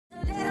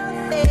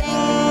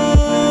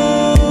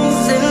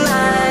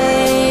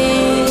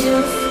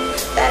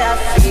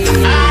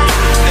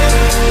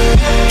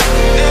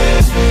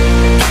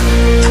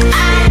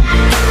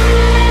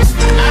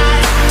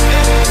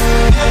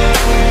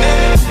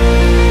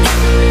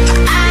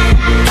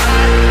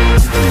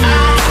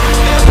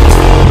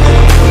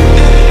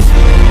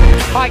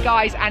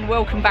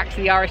welcome back to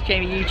the RS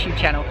Jamie YouTube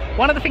channel.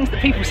 One of the things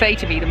that people say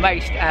to me the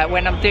most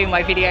when I'm doing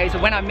my videos or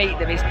when I meet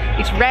them is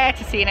it's rare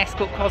to see an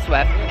Escort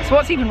Cosworth. So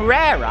what's even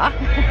rarer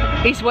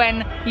is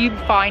when you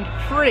find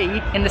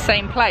 3 in the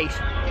same place.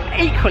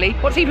 Equally,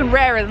 what's even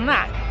rarer than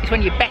that is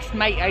when your best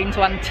mate owns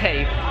one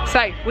too.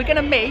 So we're going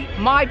to meet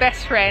my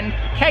best friend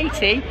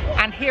Katie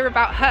and hear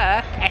about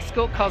her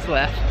Escort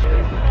Cosworth.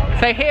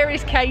 So here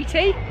is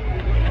Katie,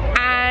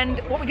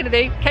 and what we're going to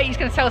do, Katie's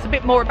going to tell us a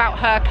bit more about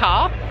her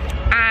car,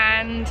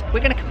 and we're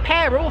going to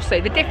compare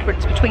also the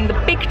difference between the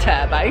big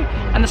turbo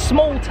and the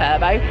small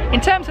turbo in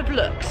terms of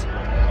looks.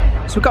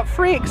 So we've got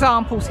 3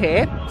 examples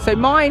here. So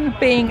mine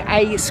being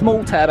a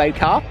small turbo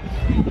car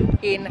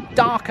in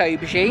dark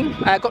aubergine.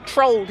 Got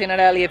trolled in an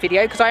earlier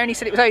video because I only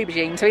said it was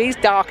aubergine, so it is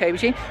dark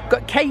aubergine.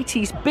 Got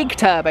Katie's big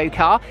turbo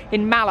car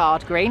in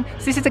mallard green.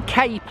 So this is a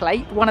K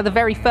plate, one of the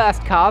very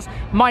first cars.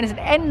 Mine is an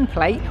N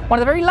plate, one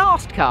of the very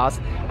last cars.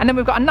 And then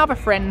we've got another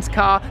friend's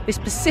car, this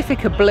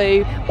Pacifica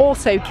blue,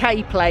 also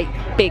K plate,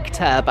 big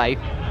turbo.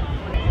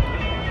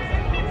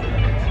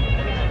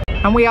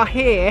 And we are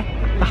here,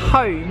 the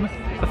home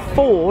of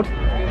Ford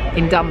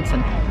in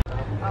Dunton.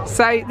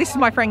 So this is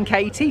my friend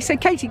Katie. So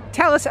Katie,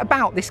 tell us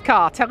about this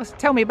car.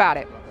 Tell me about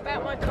it.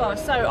 About my car.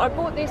 So I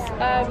bought this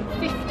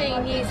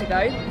 15 years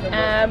ago.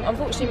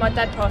 Unfortunately my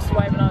dad passed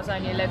away when I was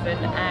only 11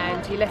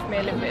 and he left me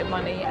a little bit of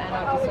money, and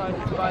I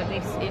decided to buy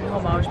this in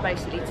homage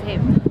basically to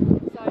him.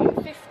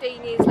 So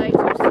 15 years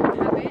later I still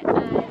have it,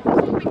 and there's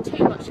not been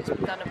too much that's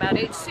been done about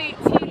it. It's a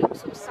few little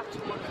sort of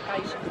subtle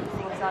modifications and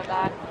things like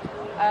that.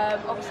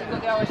 Obviously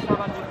got the RS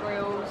 500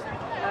 grills,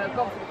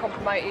 gone for the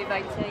complimentary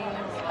 18s.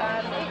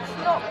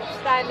 It's not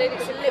standard,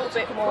 it's a little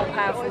bit more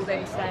powerful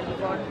than standard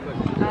one.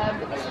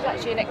 But this is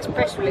actually an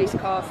express release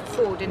car for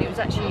Ford, and it was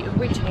actually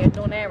originally a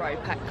non-aero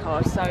pack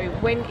car. So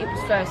when it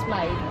was first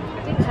made,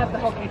 it didn't have the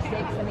hockey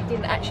sticks and it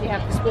didn't actually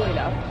have the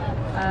spoiler.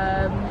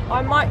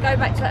 I might go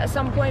back to that at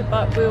some point,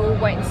 but we'll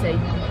wait and see.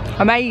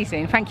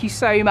 Amazing, thank you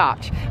so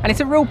much. And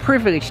it's a real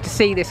privilege to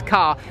see this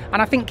car,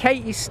 and I think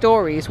Katie's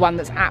story is one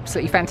that's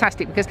absolutely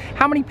fantastic, because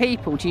how many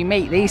people do you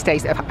meet these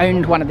days that have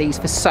owned one of these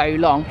for so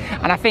long?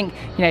 And I think,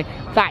 you know,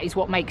 that is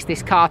what makes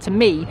this car to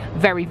me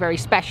very, very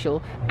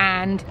special.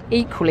 And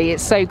equally,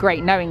 it's so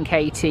great knowing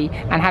Katie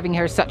and having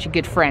her as such a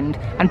good friend,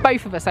 and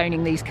both of us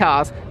owning these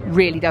cars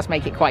really does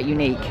make it quite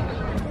unique.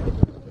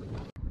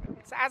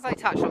 As I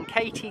touched on,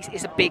 Katie's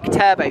is a big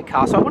turbo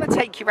car, so I want to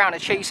take you around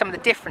and show you some of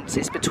the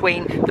differences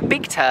between the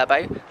big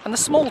turbo and the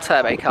small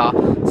turbo car.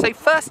 So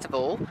first of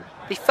all,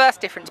 the first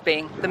difference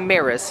being the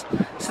mirrors.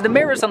 So the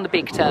mirrors on the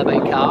big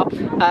turbo car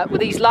were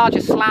these larger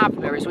slab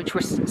mirrors, which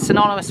were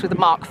synonymous with the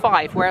Mark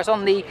V, whereas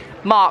on the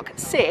Mark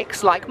VI,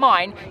 like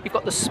mine, you've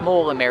got the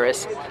smaller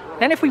mirrors.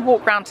 Then if we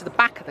walk round to the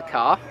back of the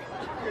car,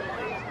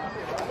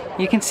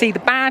 you can see the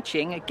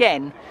badging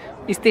again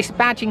is this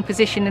badging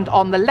positioned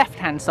on the left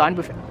hand side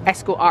with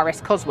Escort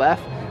RS Cosworth,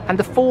 and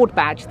the Ford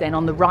badge then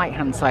on the right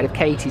hand side of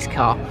Katie's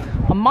car.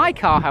 On my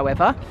car,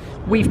 however,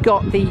 we've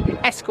got the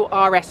Escort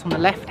RS on the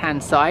left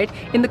hand side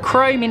in the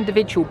chrome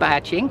individual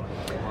badging,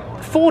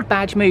 the Ford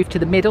badge moved to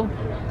the middle,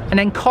 and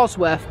then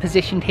Cosworth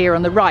positioned here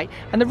on the right.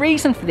 And the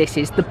reason for this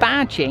is the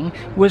badging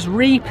was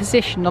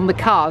repositioned on the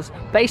cars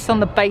based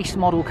on the base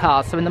model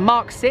cars. So in the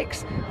Mark VI,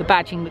 the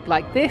badging looked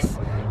like this,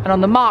 and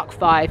on the Mark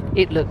V,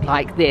 it looked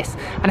like this.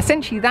 And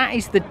essentially that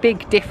is the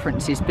big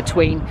differences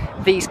between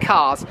these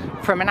cars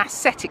from an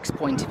aesthetics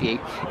point of view.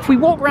 If we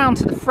walk round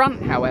to the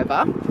front,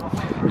 however,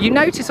 you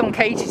notice on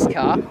Katie's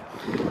car,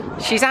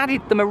 she's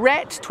added the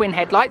Moret twin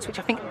headlights, which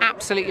I think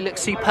absolutely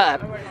looks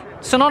superb.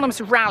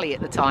 Synonymous with rally at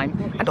the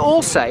time. And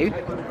also,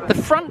 the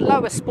front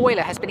lower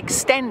spoiler has been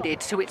extended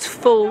to its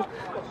full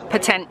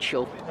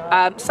potential.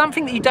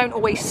 Something that you don't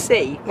always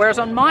see, whereas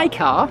on my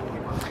car,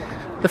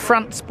 the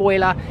front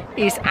spoiler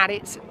is at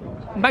its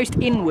most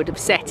inward of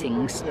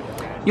settings.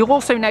 You'll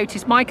also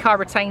notice my car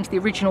retains the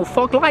original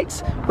fog lights,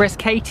 whereas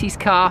Katie's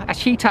car, as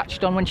she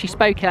touched on when she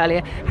spoke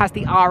earlier, has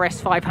the RS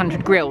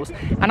 500 grills.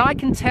 And I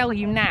can tell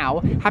you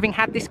now, having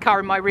had this car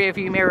in my rear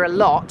view mirror a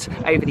lot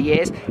over the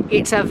years,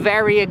 it's a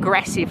very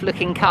aggressive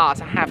looking car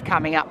to have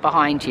coming up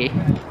behind you.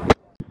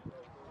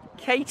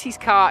 Katie's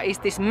car is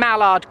this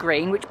mallard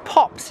green, which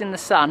pops in the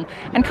sun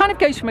and kind of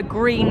goes from a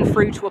green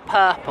through to a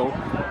purple,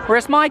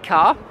 whereas my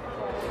car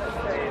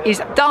is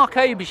dark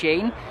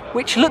aubergine,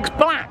 which looks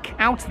black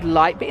out of the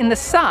light, but in the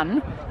sun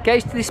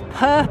goes to this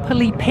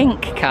purpley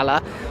pink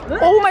colour,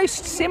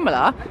 almost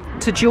similar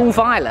to dual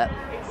violet.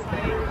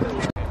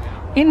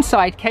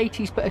 Inside,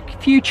 Katie's put a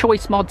few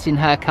choice mods in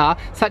her car,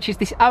 such as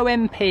this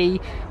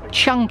OMP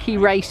chunky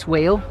race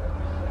wheel,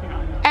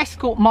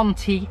 Escort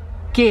Monty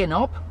gear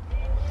knob,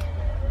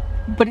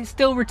 but it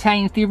still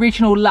retains the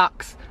original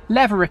Lux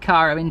leather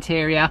Recaro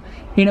interior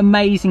in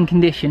amazing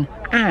condition,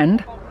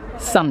 and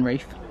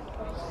sunroof.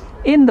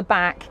 In the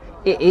back,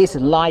 it is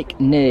like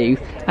new,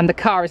 and the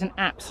car is an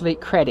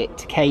absolute credit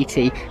to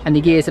Katie and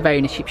the years of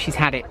ownership she's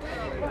had it.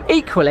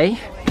 Equally,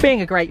 being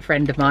a great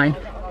friend of mine,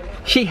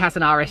 she has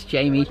an RS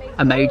Jamie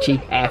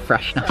emoji air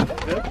freshener.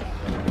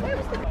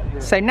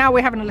 So now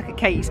we're having a look at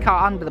Katie's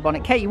car under the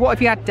bonnet. Katie, what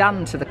have you had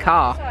done to the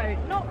car?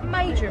 So, not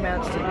major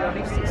amounts, to be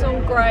honest. It's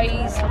on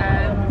greys,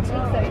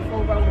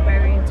 T34 roller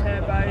bearing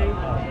turbo,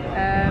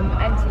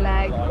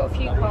 anti-lag. Got a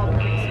few carbon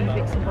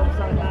bits and bobs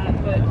like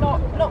that, but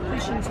not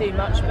pushing too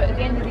much. But at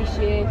the end of this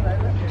year,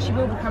 she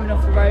will be coming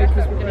off the road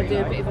because we're going to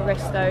do a bit of a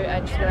resto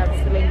and she's going to have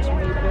a full engine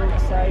rebuild.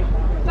 So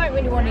don't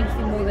really want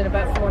anything more than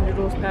about 400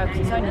 horsepower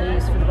because it's only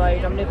used for the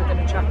road. I'm never going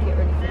to chuck it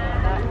or anything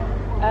like that.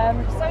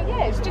 So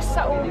yeah, it's just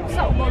subtle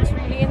mods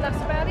really, and that's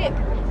about it.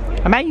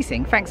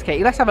 Amazing, thanks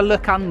Katie. Let's have a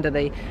look under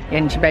the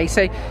engine bay.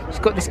 So she's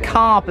got this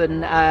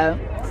carbon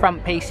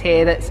front piece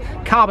here.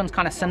 Carbon's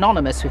kind of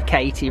synonymous with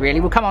Katie really.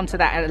 We'll come on to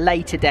that at a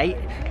later date.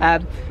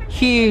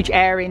 Huge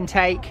air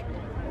intake,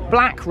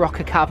 black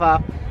rocker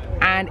cover,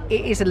 and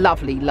it is a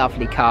lovely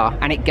car,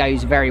 and it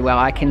goes very well.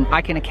 I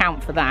can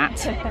account for that.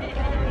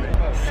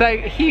 So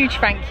a huge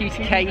thank you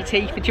to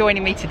Katie for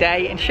joining me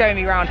today and showing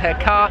me around her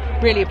car.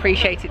 Really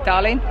appreciate it,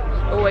 darling.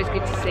 Always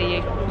good to see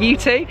you. You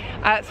too.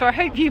 So I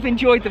hope you've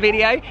enjoyed the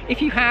video.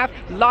 If you have,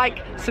 like,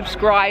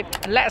 subscribe,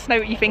 and let us know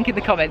what you think in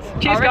the comments.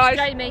 Cheers, guys.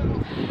 Jamie.